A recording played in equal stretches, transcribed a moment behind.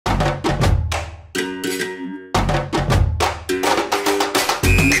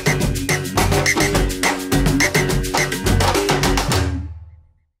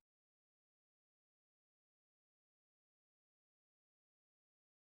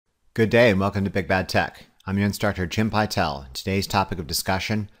Good day and welcome to Big Bad Tech. I'm your instructor, Jim Pytel. Today's topic of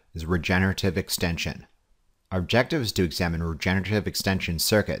discussion is regenerative extension. Our objective is to examine regenerative extension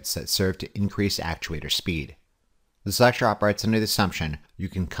circuits that serve to increase actuator speed. This lecture operates under the assumption you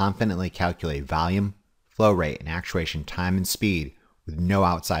can confidently calculate volume, flow rate, and actuation time and speed with no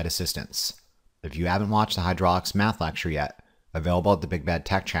outside assistance. If you haven't watched the hydraulics math lecture yet, available at the Big Bad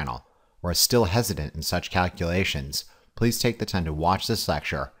Tech channel, or are still hesitant in such calculations, please take the time to watch this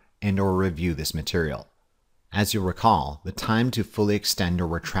lecture and/or review this material. As you'll recall, the time to fully extend or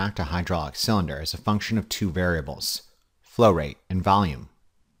retract a hydraulic cylinder is a function of two variables, flow rate and volume.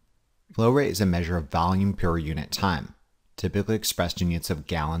 Flow rate is a measure of volume per unit time, typically expressed in units of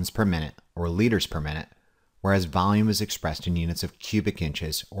gallons per minute or liters per minute, whereas volume is expressed in units of cubic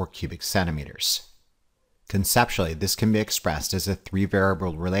inches or cubic centimeters. Conceptually, this can be expressed as a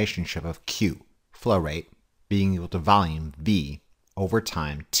three-variable relationship of Q, flow rate, being equal to volume, V, over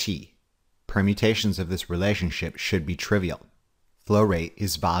time, T. Permutations of this relationship should be trivial. Flow rate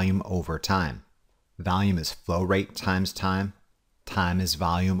is volume over time. Volume is flow rate times time. Time is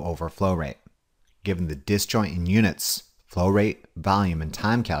volume over flow rate. Given the disjoint in units, flow rate, volume, and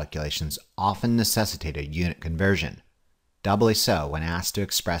time calculations often necessitate a unit conversion, doubly so when asked to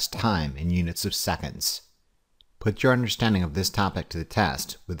express time in units of seconds. Put your understanding of this topic to the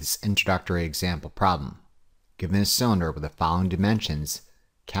test with this introductory example problem. Given a cylinder with the following dimensions,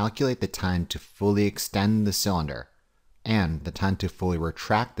 calculate the time to fully extend the cylinder and the time to fully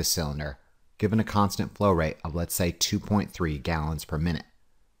retract the cylinder given a constant flow rate of, let's say, 2.3 gallons per minute.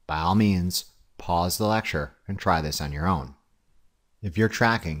 By all means, pause the lecture and try this on your own. If you're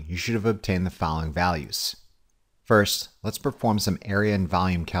tracking, you should have obtained the following values. First, let's perform some area and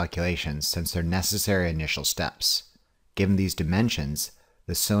volume calculations since they're necessary initial steps. Given these dimensions,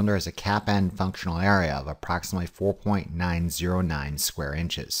 the cylinder has a cap end functional area of approximately 4.909 square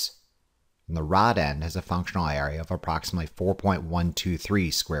inches. And the rod end has a functional area of approximately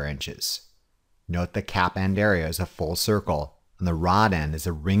 4.123 square inches. Note the cap end area is a full circle, and the rod end is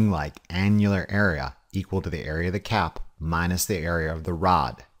a ring-like annular area equal to the area of the cap minus the area of the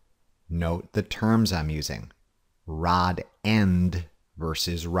rod. Note the terms I'm using. Rod end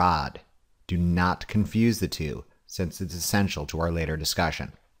versus rod. Do not confuse the two, since it's essential to our later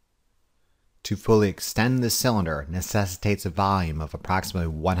discussion. To fully extend the cylinder necessitates a volume of approximately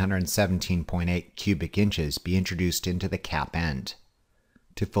 117.8 cubic inches be introduced into the cap end.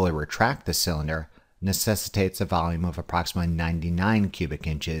 To fully retract the cylinder necessitates a volume of approximately 99 cubic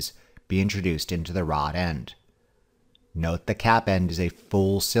inches be introduced into the rod end. Note the cap end is a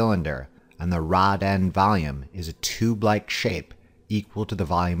full cylinder, and the rod end volume is a tube-like shape equal to the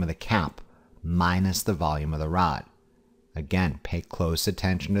volume of the cap minus the volume of the rod. Again, pay close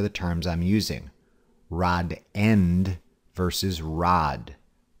attention to the terms I'm using. Rod end versus rod.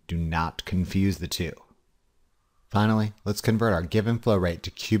 Do not confuse the two. Finally, let's convert our given flow rate to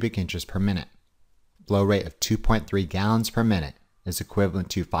cubic inches per minute. Flow rate of 2.3 gallons per minute is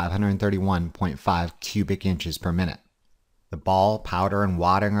equivalent to 531.5 cubic inches per minute. The ball, powder, and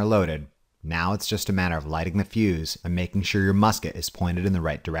wadding are loaded. Now it's just a matter of lighting the fuse and making sure your musket is pointed in the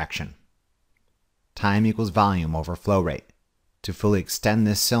right direction. Time equals volume over flow rate. To fully extend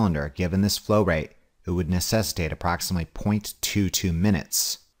this cylinder, given this flow rate, it would necessitate approximately 0.22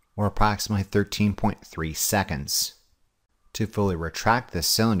 minutes, or approximately 13.3 seconds. To fully retract this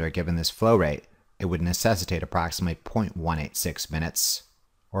cylinder, given this flow rate, it would necessitate approximately 0.186 minutes,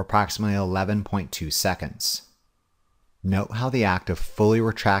 or approximately 11.2 seconds. Note how the act of fully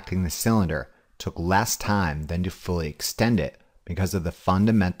retracting the cylinder took less time than to fully extend it because of the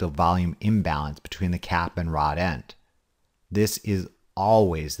fundamental volume imbalance between the cap and rod end. This is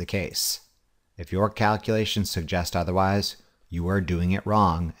always the case. If your calculations suggest otherwise, you are doing it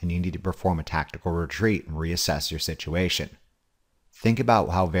wrong and you need to perform a tactical retreat and reassess your situation. Think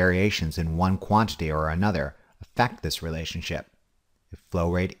about how variations in one quantity or another affect this relationship. If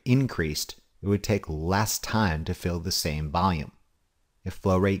flow rate increased, it would take less time to fill the same volume. If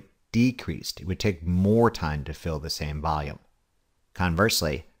flow rate decreased, it would take more time to fill the same volume.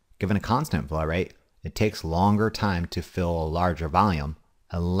 Conversely, given a constant flow rate, it takes longer time to fill a larger volume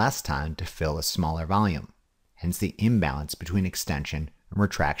and less time to fill a smaller volume, hence the imbalance between extension and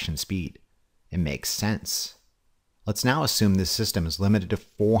retraction speed. It makes sense. Let's now assume this system is limited to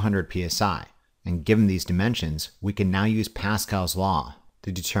 400 psi, and given these dimensions, we can now use Pascal's law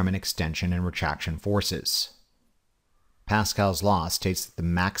to determine extension and retraction forces. Pascal's law states that the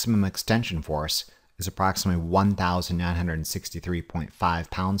maximum extension force is approximately 1,963.5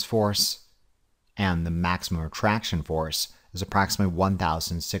 pounds force, and the maximum retraction force is approximately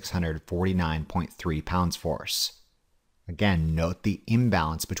 1,649.3 pounds force. Again, note the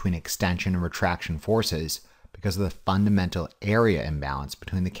imbalance between extension and retraction forces because of the fundamental area imbalance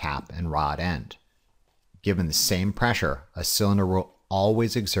between the cap and rod end. Given the same pressure, a cylinder will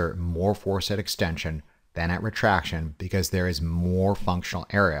always exert more force at extension than at retraction because there is more functional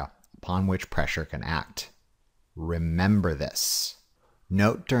area upon which pressure can act. Remember this.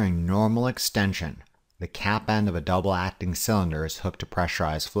 Note during normal extension, the cap end of a double-acting cylinder is hooked to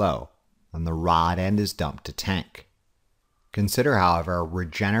pressurized flow, and the rod end is dumped to tank. Consider, however, a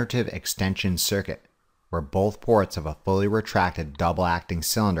regenerative extension circuit where both ports of a fully retracted double-acting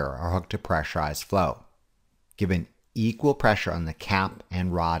cylinder are hooked to pressurized flow. Given equal pressure on the cap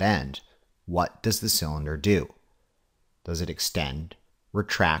and rod end, what does the cylinder do? Does it extend,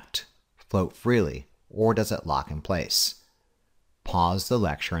 retract, float freely, or does it lock in place? Pause the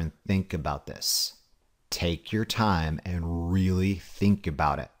lecture and think about this. Take your time and really think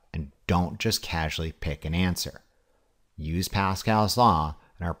about it, and don't just casually pick an answer. Use Pascal's law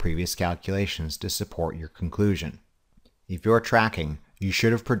and our previous calculations to support your conclusion. If you're tracking, you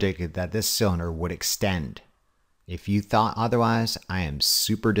should have predicted that this cylinder would extend. If you thought otherwise, I am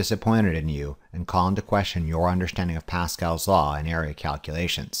super disappointed in you and call into question your understanding of Pascal's law and area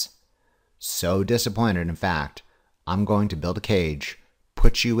calculations. So disappointed, in fact, I'm going to build a cage,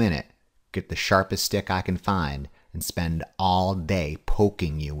 put you in it, get the sharpest stick I can find, and spend all day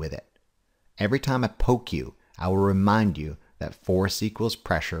poking you with it. Every time I poke you, I will remind you that force equals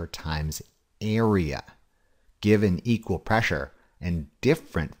pressure times area. Given equal pressure and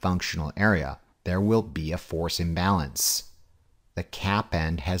different functional area, there will be a force imbalance. The cap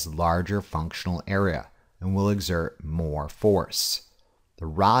end has larger functional area and will exert more force. The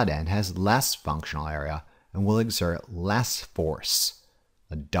rod end has less functional area and will exert less force.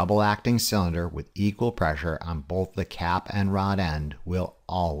 A double-acting cylinder with equal pressure on both the cap and rod end will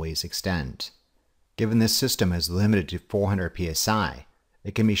always extend. Given this system is limited to 400 psi,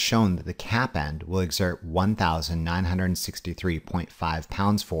 it can be shown that the cap end will exert 1,963.5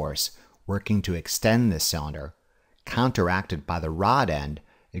 pounds force working to extend this cylinder, counteracted by the rod end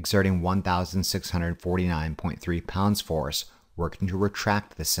exerting 1,649.3 pounds force working to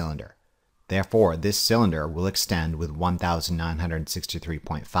retract the cylinder. Therefore, this cylinder will extend with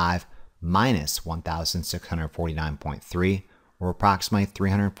 1,963.5 minus 1,649.3, or approximately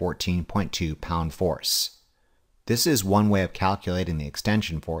 314.2 pound force. This is one way of calculating the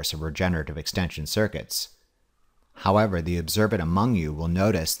extension force of regenerative extension circuits. However, the observant among you will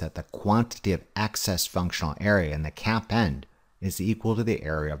notice that the quantity of excess functional area in the cap end is equal to the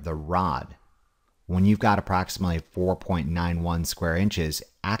area of the rod. When you've got approximately 4.91 square inches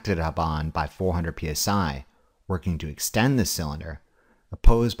acted upon by 400 psi working to extend the cylinder,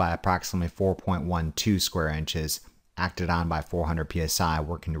 opposed by approximately 4.12 square inches acted on by 400 psi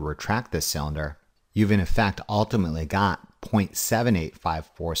working to retract the cylinder, you've in effect ultimately got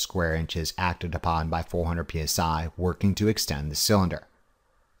 0.7854 square inches acted upon by 400 psi working to extend the cylinder.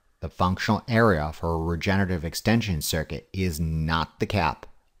 The functional area for a regenerative extension circuit is not the cap,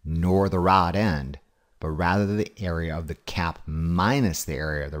 nor the rod end, but rather the area of the cap minus the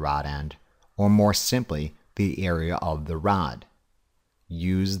area of the rod end, or more simply, the area of the rod.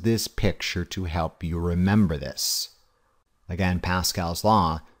 Use this picture to help you remember this. Again, Pascal's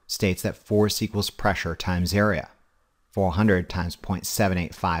law states that force equals pressure times area. 400 times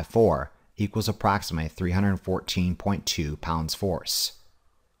 0.7854 equals approximately 314.2 pounds force.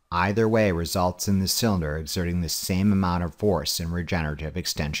 Either way results in the cylinder exerting the same amount of force in regenerative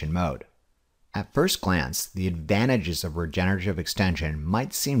extension mode. At first glance, the advantages of regenerative extension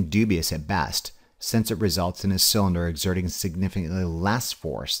might seem dubious at best, since it results in a cylinder exerting significantly less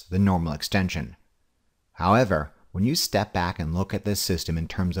force than normal extension. However, when you step back and look at this system in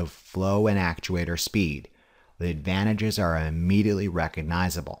terms of flow and actuator speed, the advantages are immediately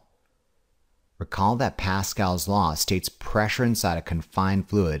recognizable. Recall that Pascal's law states pressure inside a confined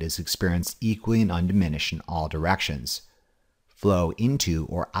fluid is experienced equally and undiminished in all directions. Flow into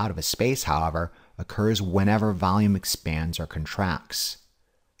or out of a space, however, occurs whenever volume expands or contracts.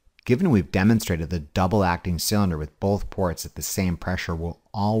 Given we've demonstrated the double-acting cylinder with both ports at the same pressure will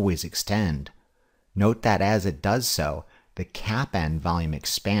always extend, note that as it does so, the cap end volume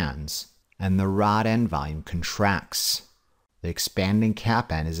expands and the rod end volume contracts. The expanding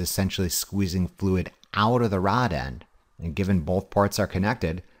cap end is essentially squeezing fluid out of the rod end, and given both ports are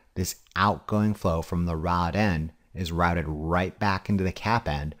connected, this outgoing flow from the rod end is routed right back into the cap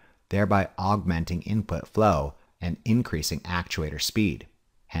end, thereby augmenting input flow and increasing actuator speed,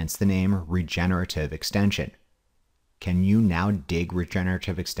 hence the name regenerative extension. Can you now dig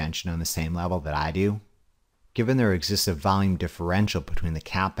regenerative extension on the same level that I do? Given there exists a volume differential between the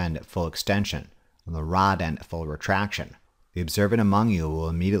cap end at full extension on the rod end at full retraction. The observant among you will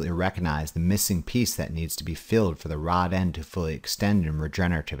immediately recognize the missing piece that needs to be filled for the rod end to fully extend in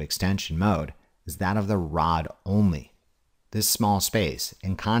regenerative extension mode is that of the rod only. This small space,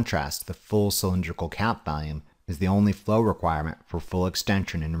 in contrast to the full cylindrical cap volume, is the only flow requirement for full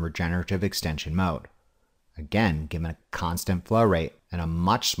extension in regenerative extension mode. Again, given a constant flow rate and a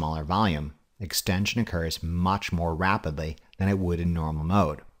much smaller volume, extension occurs much more rapidly than it would in normal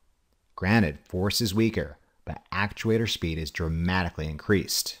mode. Granted, force is weaker, but actuator speed is dramatically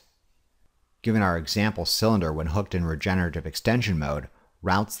increased. Given our example cylinder when hooked in regenerative extension mode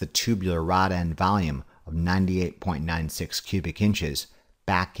routes the tubular rod end volume of 98.96 cubic inches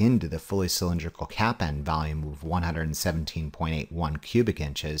back into the fully cylindrical cap end volume of 117.81 cubic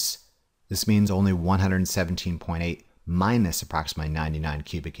inches, this means only 117.8 minus approximately 99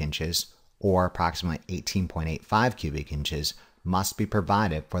 cubic inches, or approximately 18.85 cubic inches, must be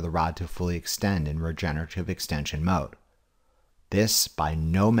provided for the rod to fully extend in regenerative extension mode. This, by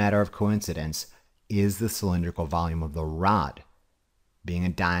no matter of coincidence, is the cylindrical volume of the rod. Being a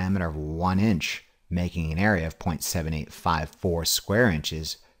diameter of 1 inch, making an area of 0.7854 square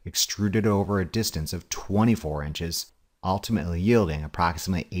inches, extruded over a distance of 24 inches, ultimately yielding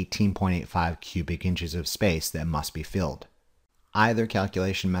approximately 18.85 cubic inches of space that must be filled. Either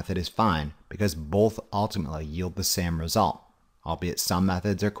calculation method is fine because both ultimately yield the same result, albeit some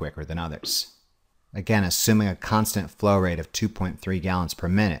methods are quicker than others. Again, assuming a constant flow rate of 2.3 gallons per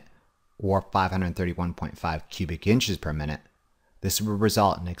minute, or 531.5 cubic inches per minute, this would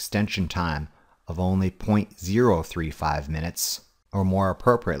result in extension time of only 0.035 minutes, or more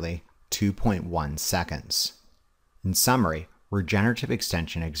appropriately, 2.1 seconds. In summary, regenerative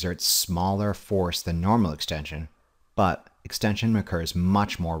extension exerts smaller force than normal extension, but extension occurs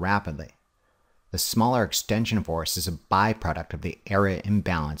much more rapidly. The smaller extension force is a byproduct of the area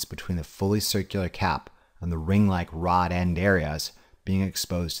imbalance between the fully circular cap and the ring-like rod end areas being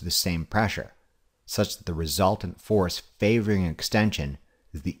exposed to the same pressure, such that the resultant force favoring extension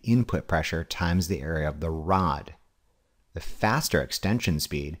is the input pressure times the area of the rod. The faster extension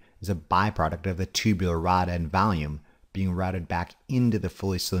speed is a byproduct of the tubular rod end volume being routed back into the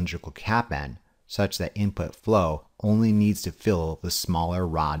fully cylindrical cap end, such that input flow only needs to fill the smaller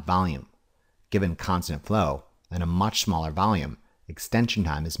rod volume. Given constant flow and a much smaller volume, extension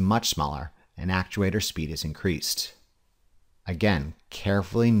time is much smaller and actuator speed is increased. Again,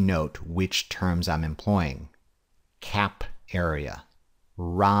 carefully note which terms I'm employing. Cap area,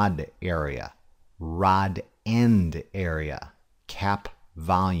 rod end area, cap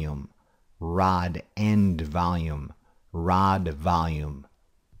volume, rod end volume, rod volume.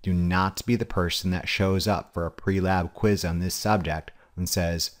 Do not be the person that shows up for a pre-lab quiz on this subject and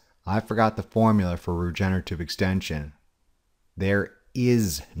says, I forgot the formula for regenerative extension. There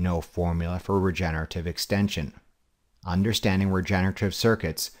is no formula for regenerative extension. Understanding regenerative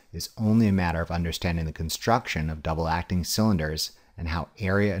circuits is only a matter of understanding the construction of double-acting cylinders and how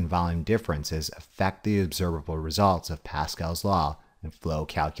area and volume differences affect the observable results of Pascal's law and flow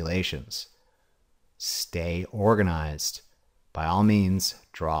calculations. Stay organized. By all means,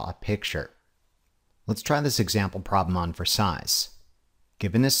 draw a picture. Let's try this example problem on for size.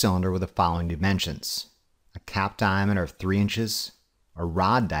 Given a cylinder with the following dimensions: a cap diameter of 3 inches, a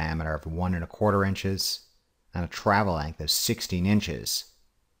rod diameter of 1¼ inches, and a travel length of 16 inches,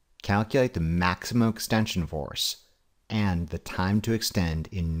 calculate the maximum extension force and the time to extend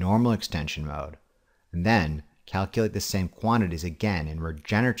in normal extension mode, and then calculate the same quantities again in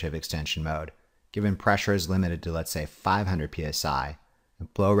regenerative extension mode, given pressure is limited to, let's say, 500 psi, and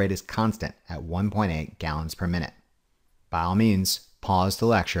flow rate is constant at 1.8 gallons per minute. By all means, pause the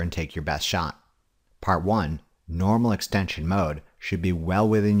lecture and take your best shot. Part 1, normal extension mode, should be well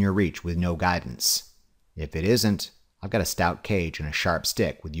within your reach with no guidance. If it isn't, I've got a stout cage and a sharp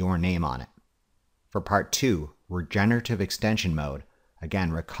stick with your name on it. For Part 2, regenerative extension mode,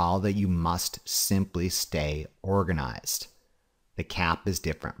 again recall that you must simply stay organized. The cap is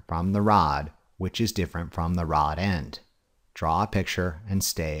different from the rod, which is different from the rod end. Draw a picture and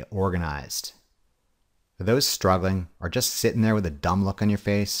stay organized. For those struggling or just sitting there with a dumb look on your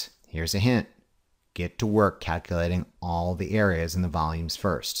face, here's a hint. Get to work calculating all the areas and the volumes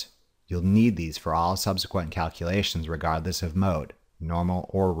first. You'll need these for all subsequent calculations regardless of mode, normal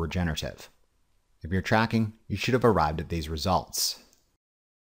or regenerative. If you're tracking, you should have arrived at these results.